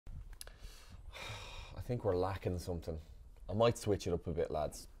think we're lacking something. I might switch it up a bit,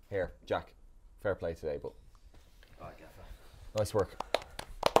 lads. Here, Jack, fair play today, but nice work.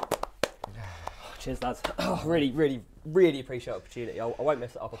 Cheers, lads. Really appreciate the opportunity. I won't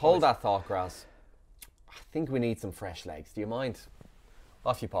mess it up. Hold that thought, Graz. I think we need some fresh legs. Do you mind?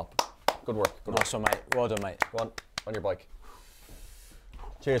 Off you pop. Good work. Good work. Nice one, mate. Well done, mate. Go on your bike.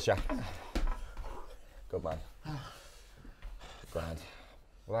 Cheers, Jack. Good man. Grand.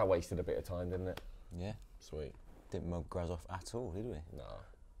 Well, that wasted a bit of time, didn't it? Yeah. Sweet. Didn't mug Graz off at all, did we? No.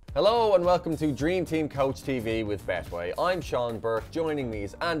 Hello and welcome to Dream Team Coach TV with Betway. I'm Sean Burke. Joining me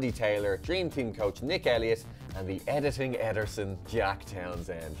is Andy Taylor, Dream Team Coach Nick Elliott, and the editing Ederson Jack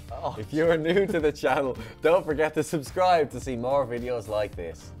Townsend. Oh. If you're new to the channel, don't forget to subscribe to see more videos like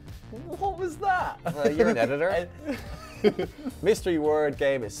this. What was that? You're an editor. Mystery word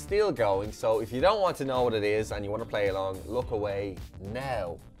game is still going, so if you don't want to know what it is and you want to play along, look away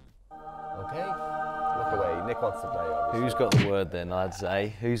now. Okay? Look away. Nick wants to play, obviously. Who's got the word then, lads, eh?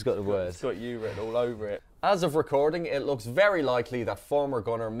 Who's got the word? It's got you written all over it. As of recording, it looks very likely that former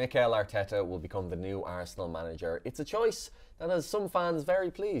gunner Mikel Arteta will become the new Arsenal manager. It's a choice that has some fans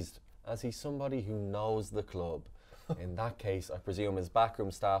very pleased, as he's somebody who knows the club. In that case, I presume his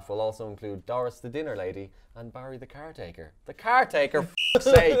backroom staff will also include Doris the dinner lady and Barry the caretaker. The caretaker, for fuck's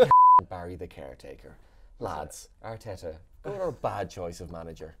sake! Barry the caretaker. Lads, Arteta, good or bad choice of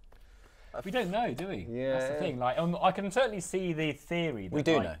manager? We don't know, do we? Yeah. That's the thing. Like, I can certainly see the theory. That, We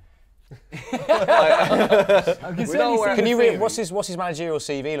do like, know. I can certainly see Can the you read theory. what's his managerial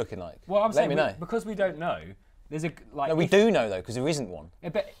CV looking like? Well, I'm Let saying me know. because we don't know. There's a like. No, we do know though, because there isn't one.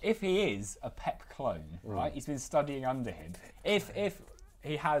 But if he is a Pep clone, right? He's been studying under him. If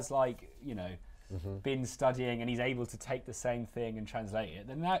he has been studying and he's able to take the same thing and translate it,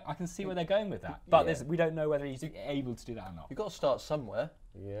 then I can see where they're going with that. But we don't know whether he's able to do that or not. You've got to start somewhere.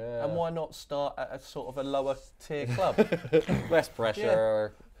 Yeah. And why not start at a sort of a lower tier club? Less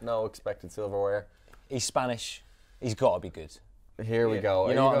pressure, no expected silverware. He's Spanish. He's got to be good. Here we go.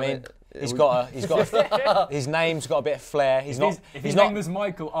 You know what I mean? He's got his name's got a bit of flair. If his name was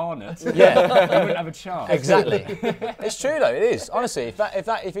Mikel Arnott, Yeah, he wouldn't have a chance. exactly. It's true though. It is honestly.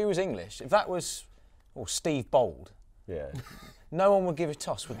 If he was English, if that was Steve Bold, Yeah. no one would give a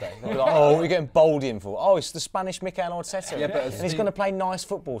toss, would they? They'd be like, oh, we're getting Bold in for. Oh, it's the Spanish Mikel Arteta. Yeah, but and he's going to play nice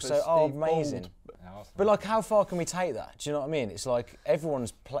football. So Steve amazing. Bold. But like, how far can we take that? Do you know what I mean? It's like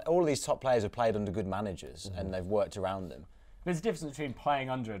all of these top players have played under good managers and they've worked around them. There's a difference between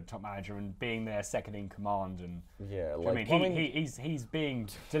playing under a top manager and being their second in command. And Yeah, do you know what I mean, he's being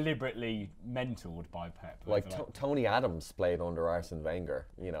deliberately mentored by Pep. like Tony Adams played under Arsene Wenger,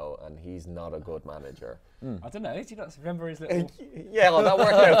 and he's not a good manager. I don't know. Do you not remember his little? Yeah, well, that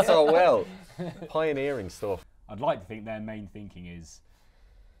worked out so well. Pioneering stuff. I'd like to think their main thinking is,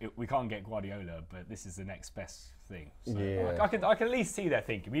 we can't get Guardiola, but this is the next best thing. So Yeah. I can at least see their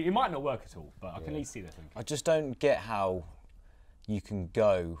thinking. It might not work at all, but I can at least see their thinking. I just don't get how you can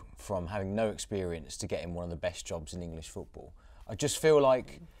go from having no experience to getting one of the best jobs in English football. I just feel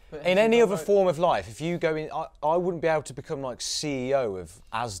like in any other form of life, if you go in, I wouldn't be able to become like CEO of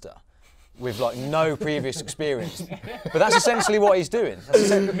Asda with like no previous experience. But that's essentially what he's doing.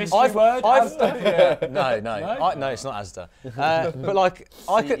 Asda? No, it's not Asda. But like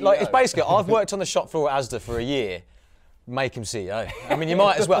it's basically I've worked on the shop floor at Asda for a year. Make him CEO. I mean, you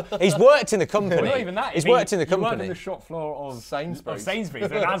might as well. He's worked in the company. Not even that. He's worked in the You worked on company. the shop floor of Sainsbury's.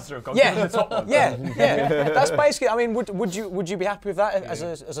 Then Asda have gone to the top one. Yeah. That's basically. I mean, would you be happy with that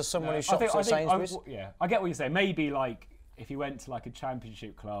as someone who shops at Sainsbury's? I get what you're saying. Maybe like if you went to like a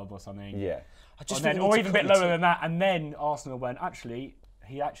championship club or something. Yeah. Or even a bit lower than that, and then Arsenal went,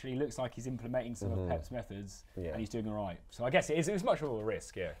 he actually looks like he's implementing some of Pep's methods, and he's doing all right. So I guess it's much more of a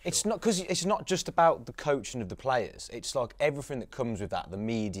risk, yeah. Sure. It's not because it's not just about the coaching of the players. It's like everything that comes with that, the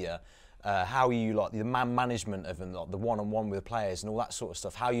media, how you like the man management of them, like the one-on-one with the players and all that sort of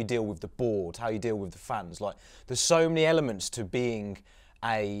stuff. How you deal with the board, how you deal with the fans. Like there's so many elements to being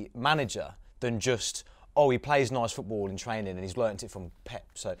a manager than just, oh, he plays nice football in training and he's learnt it from Pep.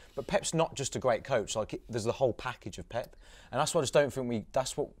 So, but Pep's not just a great coach. Like there's the whole package of Pep, and that's what I just don't think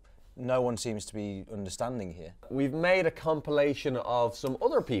that's what no one seems to be understanding here. We've made a compilation of some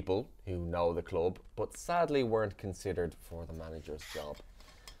other people who know the club, but sadly weren't considered for the manager's job.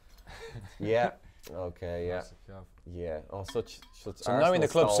 Yeah. Okay. Yeah. Yeah. Oh, such. So knowing the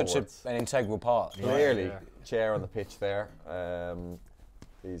club's such stalwarts. an integral part. Clearly, chair on the pitch there.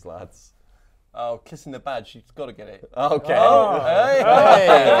 These lads. Oh, kissing the badge, she's got to get it. Okay.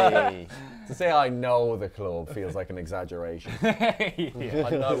 Hey. To say I know the club feels like an exaggeration. I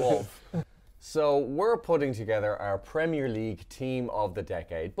know of.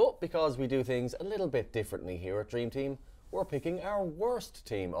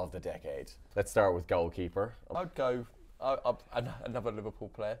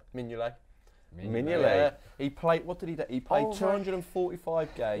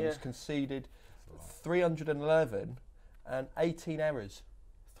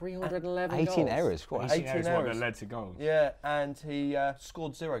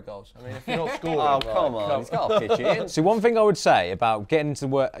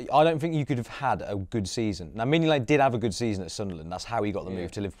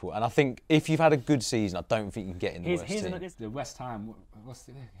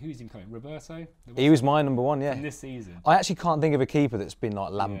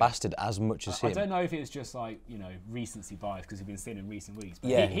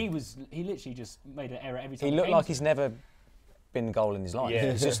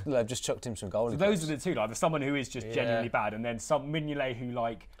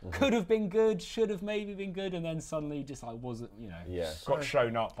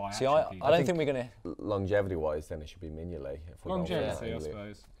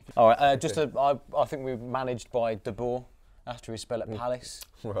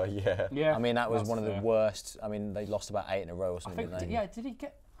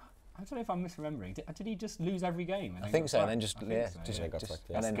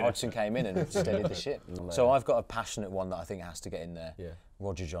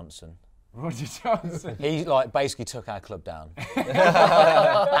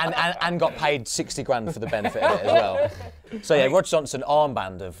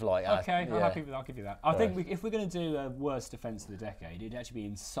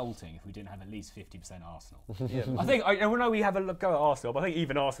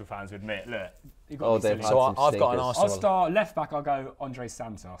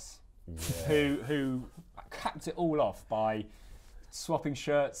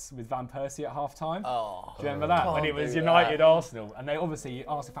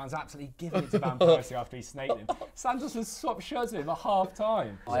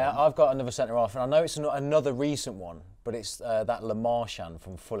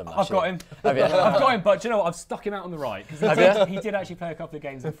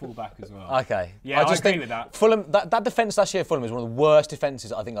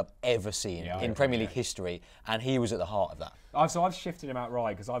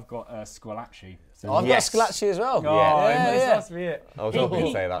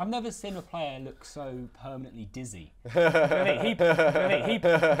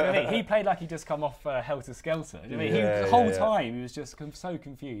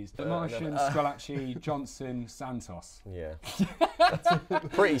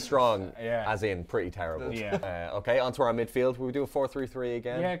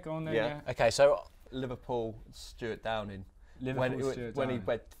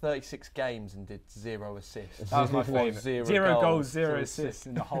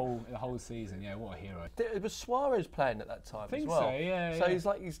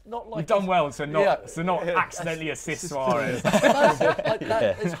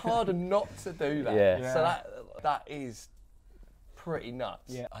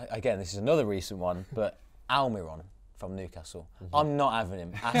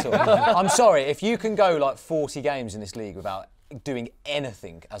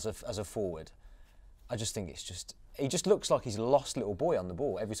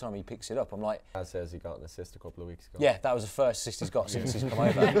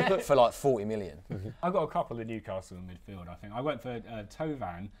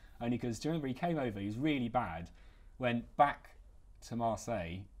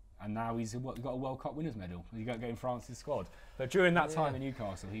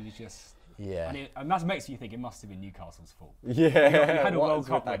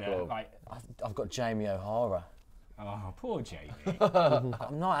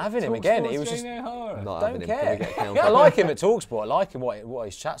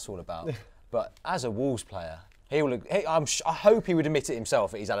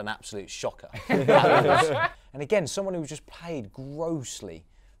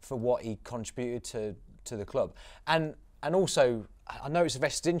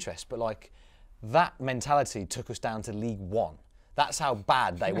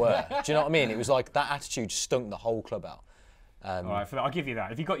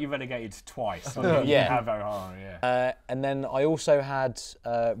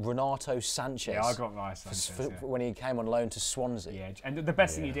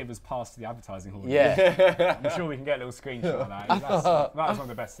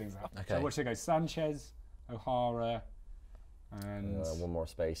 And one more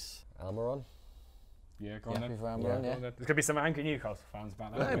space. Almiron? yeah, go on Happy then. for Almiron, Go yeah. on then. There's going to be some angry Newcastle fans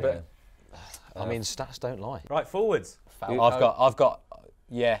about that. No, but I mean, stats don't lie. Right, forwards. Falco. I've got,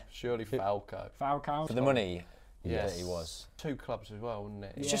 yeah, Surely Falco. Falcao. for the money. Yes. Yeah, he was. 2 clubs as well, wasn't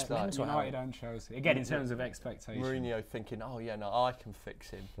it? It's just like mental how- United and Chelsea. Again, in terms of expectations. Mourinho thinking, oh yeah, no, I can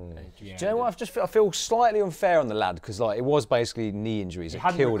fix him. And he just Yeah. Do you know what? I feel slightly unfair on the lad because like it was basically knee injuries He that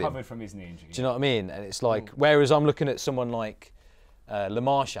hadn't killed him. recovered from his knee injury. Do you know what I mean? And it's like, whereas I'm looking at someone like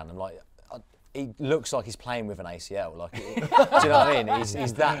Lamarchand, I'm like, he looks like he's playing with an ACL. Like, do you know what I mean?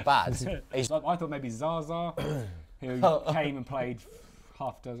 He's that bad. He's Like, I thought maybe Zaza, who came and played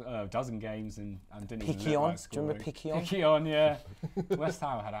dozen games and didn't even look Piquion. like Do you remember scoring. Piquion? Piquion, yeah. West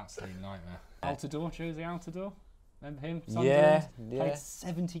Ham had absolute nightmare. Altidore, Jose Altidore. Remember him? Yeah, Sunderland. yeah. Played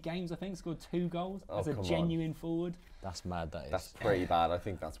 70 games, I think, scored 2 goals as a come on. genuine forward. That's mad. That is. That's pretty bad. I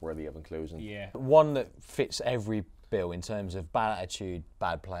think that's worthy of inclusion. Yeah. One that fits every bill in terms of bad attitude,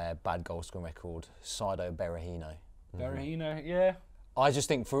 bad player, bad goal scoring record. Saido Berahino. Berahino, yeah. I just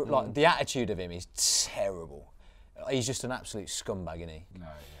think for like the attitude of him is terrible. He's just an absolute scumbag, isn't he? No,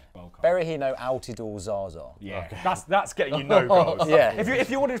 yeah. Volkov. Berahino, Altidore, Zaza. Yeah, that's getting you no goals. Yeah. If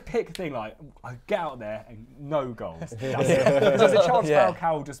you wanted to pick a thing like, I get out there and no goals. That's it. There's a chance Yeah.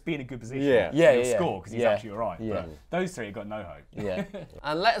 Falcao will just be in a good position. Yeah. Yeah, He'll yeah, score because he's yeah. actually all right. Yeah. But those 3 have got no hope. Yeah.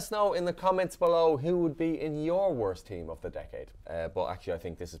 And let us know in the comments below who would be in your worst team of the decade. But actually, I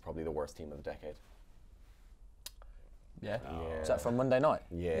think this is probably the worst team of the decade. yeah. Is that from Monday night?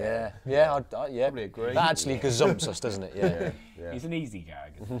 Yeah. Yeah, yeah. Probably agree. That actually gazumps us, doesn't it? Yeah. Yeah. He's an easy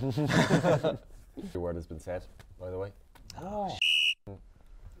gag. Your word has been said, by the way.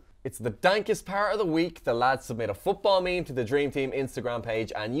 It's the dankest part of the week. The lads submit a football meme to the Dream Team Instagram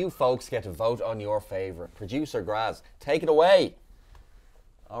page, and you folks get to vote on your favourite. Producer Graz, take it away.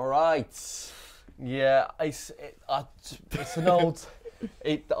 All right. Yeah, it's an old.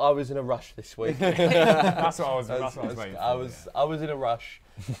 I was in a rush this week. That's what I was waiting for. I was in a rush.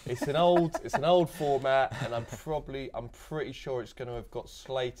 It's an old format, and I'm pretty sure it's going to have got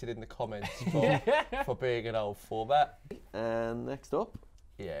slated in the comments for being an old format. And next up,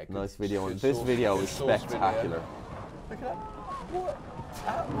 Yeah, good, nice video. good This source- video good is source spectacular. Look at that.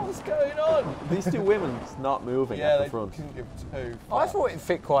 What's going on? These 2 women not moving Yeah, at the they front. couldn't give 2. I thought it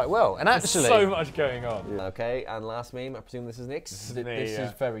fit quite well, and There's actually, so much going on. Yeah. Okay, and last meme, I presume this is Nick's. This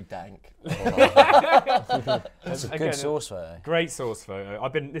is very dank. that's a Again, good source photo. Great source photo.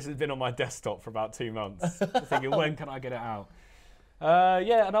 This has been on my desktop for about 2 months. Thinking, when can I get it out?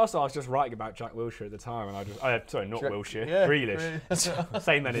 Yeah, and also I was just writing about Jack Wilshere at the time, and sorry, not Wilshere, yeah, Grealish.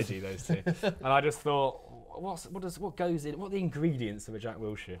 Same energy, those 2. And I just thought, what goes in? What are the ingredients of a Jack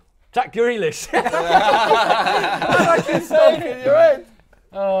Wilshere? Jack Grealish. It's stuck in your head.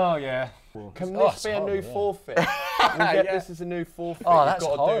 Oh yeah. Can Oh, this be a it's new horrible, yeah. forfeit? We'll get this as a new forfeit. Oh, You've that's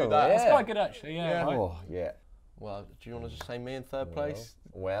got to horrible, do that. yeah. It's quite good actually. Yeah. Yeah. right. Oh, yeah. Well, do you want to just say me in 3rd place?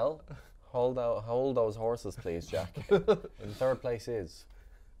 Well, hold those horses, please, Jack. In 3rd place is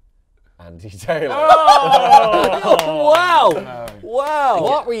Andy Taylor. Oh! Wow! Wow!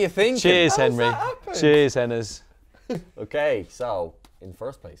 What were you thinking? Cheers, Henry. Cheers, Henners. Okay, so in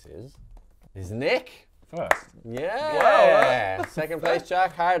 1st place is Nick. First. Yeah. Wow. 2nd place,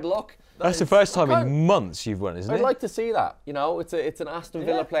 Jack. Hard luck. That's the first time in months you've won, isn't I'd it? like to see that. You know, it's an Aston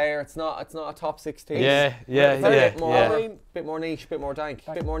Villa player. It's not a top 6 team. Yeah, yeah, It's a yeah, bit more, yeah. bit more niche, bit more dank,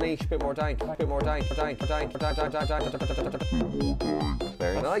 bit more niche, bit more dank, bit more dank.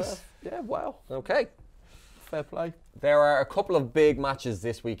 Very nice. Yeah, wow. Okay. Fair play. There are a couple of big matches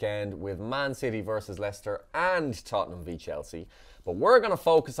this weekend with Man City versus Leicester and Tottenham v Chelsea. But we're going to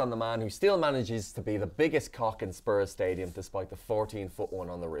focus on the man who still manages to be the biggest cock in Spurs Stadium despite the 14-foot one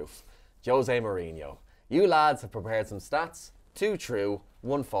on the roof. Jose Mourinho. You lads have prepared some stats. 2 true,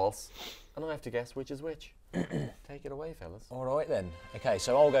 1 false. And I have to guess which is which. Take it away, fellas. All right then. Okay,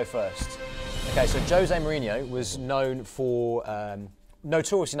 so I'll go first. Okay, so Jose Mourinho was known for,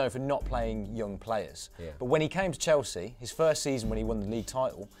 notoriously known for not playing young players. Yeah. But when he came to Chelsea, his first season when he won the league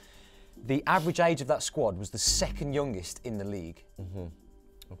title, the average age of that squad was the 2nd youngest in the league.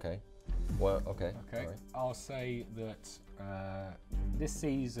 Okay. Well, okay. Okay. All right. I'll say that this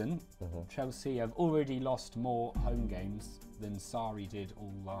season, Chelsea have already lost more home games than Sarri did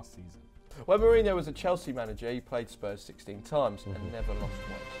all last season. When Mourinho was a Chelsea manager, he played Spurs 16 times and never lost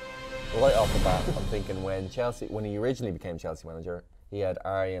once. Right off the bat, I'm thinking when he originally became Chelsea manager, he had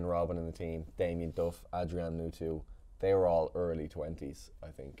Arjen Robben in the team, Damien Duff, Adrian Nutu. They were all early 20s, I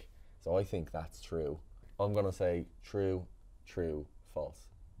think. So I think that's true. I'm going to say true, false.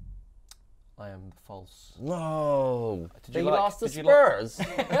 I am the false. No. Did They you like- lost to did you like- Spurs.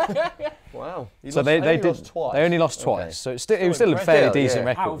 Wow. So they only did. lost twice. They only lost twice. Okay. So it was still a impressive. fairly Still, decent yeah.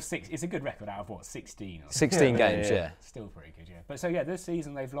 record. Out of 6, it's a good record out of what, 16? Or 16 games, yeah. Still pretty good, yeah. But so yeah, this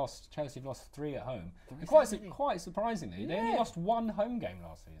season Chelsea have lost 3 at home. And quite surprisingly, they only lost 1 home game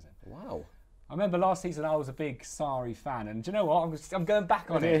last season. Wow. I remember last season I was a big Sarri fan, and do you know what? I'm going back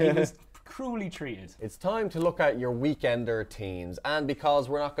on it. He was cruelly treated. It's time to look at your weekender teams, and because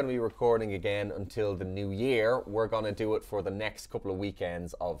we're not going to be recording again until the new year, we're going to do it for the next couple of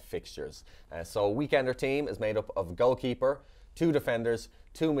weekends of fixtures. So weekender team is made up of a goalkeeper, 2 defenders,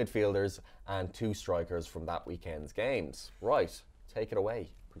 2 midfielders, and 2 strikers from that weekend's games. Right, take it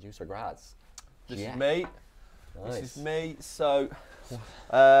away, producer Graz. This Yeah. is me. Nice. This is me. So,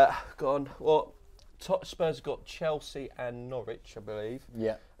 go on. Well, Spurs got Chelsea and Norwich, I believe.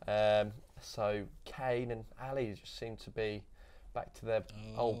 Yeah. So Kane and Ali just seem to be back to their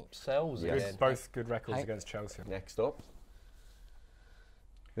old selves Yes. again. Both good records Hey. against Chelsea. Next up.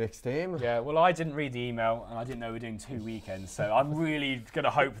 Next team. Yeah, well, I didn't read the email and I didn't know we were doing 2 weekends, so I'm really going to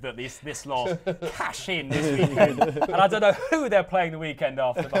hope that this lot cash in this weekend. And I don't know who they're playing the weekend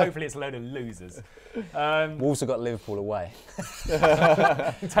after, but hopefully it's a load of losers. Wolves have got Liverpool away. Tasty.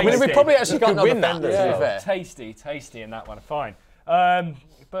 I mean, we probably actually Got could no win that, to defenders, be though. fair. tasty in that one. Fine.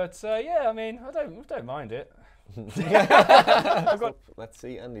 Yeah, I mean, I don't mind it. Let's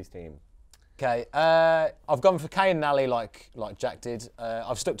see Andy's team. Okay, I've gone for Kane and Ali like Jack did.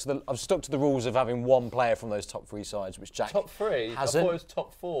 I've stuck to the rules of having 1 player from those top 3 sides, which Jack Top 3? hasn't. I thought it was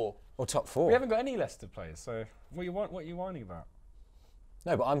top 4. Or top 4. We haven't got any Leicester players, so what are you whining about?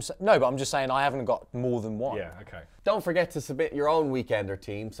 No, but I'm just saying I haven't got more than 1. Yeah, okay. Don't forget to submit your own weekender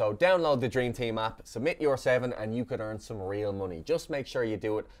team. So download the Dream Team app, submit your 7, and you could earn some real money. Just make sure you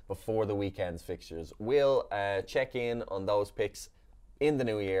do it before the weekend's fixtures. We'll check in on those picks in the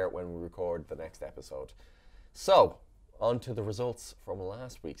new year when we record the next episode. So, on to the results from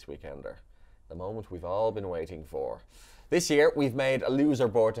last week's weekender. The moment we've all been waiting for. This year, we've made a loser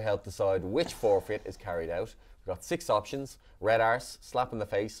board to help decide which forfeit is carried out. We've got 6 options: red arse, slap in the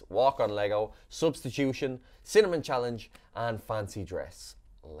face, walk on Lego, substitution, cinnamon challenge, and fancy dress.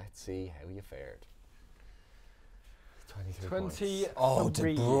 Let's see how you fared. 23 points. Oh, De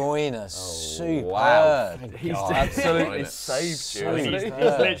Bruyne, superb. Wow. He's Absolutely Right. saved you, So hasn't He's he?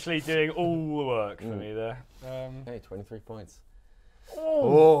 literally doing all the work for me there. Hey, 23 points.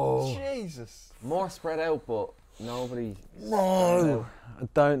 Oh, Jesus. More spread out, but nobody. No, I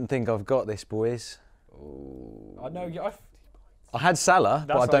don't think I've got this, boys. I know. I had Salah,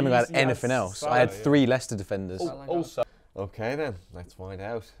 but I That's don't what think I you had see, you had anything else. Salah, I had yeah. 3 Leicester defenders. Also, Okay then, let's find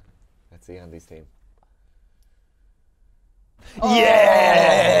out. Let's see Andy's team.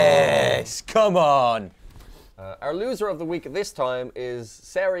 Yes! Come on! Our loser of the week this time is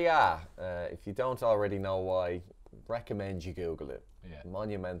Serie A. If you don't already know why, recommend you Google it. Yeah.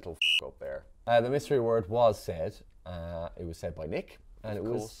 Monumental up there. The mystery word was said. It was said by Nick, and it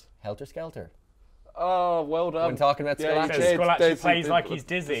was course. helter skelter. oh, well done. When talking about Yeah, Scalacci. you Says did. Skull actually There's- plays there's- like he's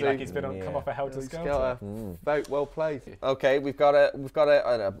dizzy, there's- like he's been yeah. come off a helter skelter. Skelter. Very well played. Okay, we've got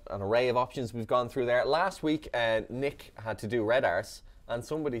an array of options we've gone through there. Last week, Nick had to do red arse, and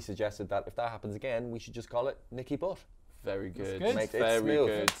somebody suggested that if that happens again, we should just call it Nicky Butt. Very good. good. Make it Very smooth.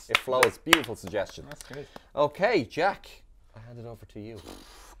 good. It flows. Beautiful suggestion. That's good. Okay, Jack, I hand it over to you.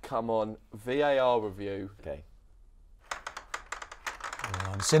 Come on, VAR review. Okay.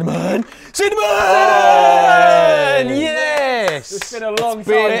 Come on, Cinnamon! Cinnamon! Yes! It's been a long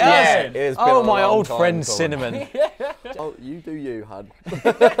been- time. it Yeah, has. it has been Oh, a my long old time friend coming. Cinnamon. Oh, you do you, hun.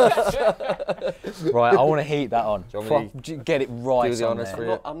 Right, I want to heat that on. Do you want me Get it right do the on honours there. for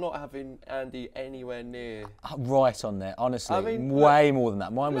you? I'm not having Andy anywhere near. Right on there, honestly. I mean, way more than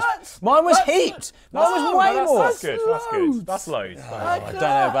that. Mine was that's- heaped. Mine was way that's, more. That's good. That's good. That's loads. I don't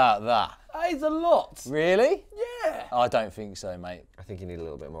know about that. That is a lot. Really? Yeah. I don't think so, mate. I think you need a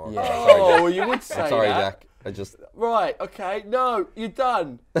little bit more. Yeah. Oh, you would say I'm sorry, that. Jack. I just Right, okay. No, you're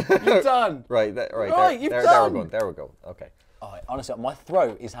done. You're done. right, Right, you've there done. we go. There we go. Okay. Oh, honestly, my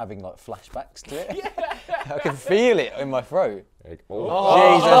throat is having like flashbacks to it. I can feel it in my throat. There you go.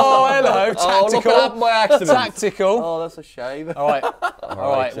 Jesus. Oh, hello. Oh, look Tactical. at that by accident. Tactical. Oh, that's a shame. All right. All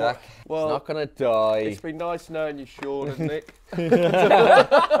All right. Jack. Well, It's not gonna die. It's been nice knowing you, Sean and Nick.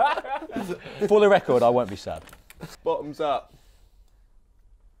 For the record, I won't be sad. Bottoms up.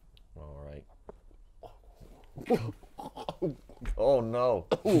 All right. Oh no.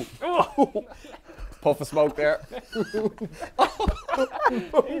 Puff of smoke there.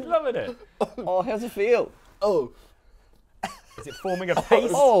 He's loving it. Oh, how's it feel? Oh, Is it forming a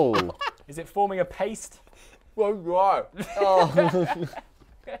paste? Oh. Is it forming a paste? well, right. Oh.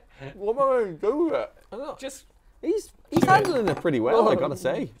 What am I going to do with it? Just He's handling it pretty well, I gotta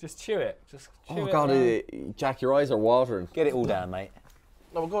say. Just chew it. Just chew Oh it. God, Jack, your eyes are watering. Get it all down, mate.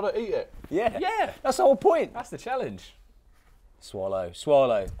 No, I've got to eat it. Yeah. Yeah, That's the whole point. that's the challenge. Swallow,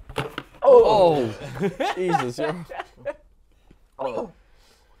 swallow. Oh, Jesus! You're... Oh.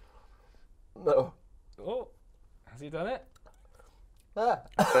 No. Oh, has he done it?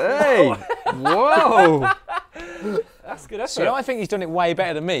 Hey! Whoa! That's good effort. So I think he's done it way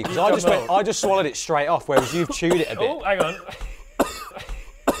better than me because I just swallowed it straight off, whereas you've chewed it a bit. Oh, hang on.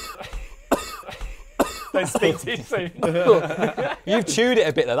 Don't speak too soon. You've chewed it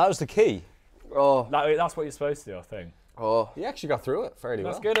a bit though. That was the key. Oh, That's what you're supposed to do, I think. Oh. he actually got through it fairly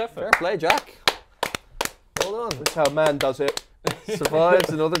well. That's good effort. Fair play, Jack. Well done. That's how a man does it. Survives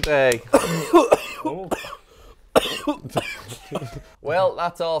another day. Oh. Well,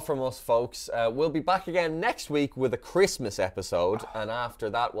 that's all from us, folks. We'll be back again next week with a Christmas episode, and after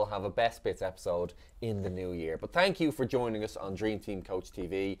that, we'll have a Best Bits episode in the new year. But thank you for joining us on Dream Team Coach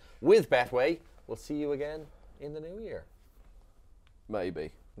TV with Betway. We'll see you again in the new year.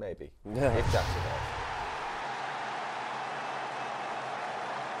 Maybe. Maybe. If that's it.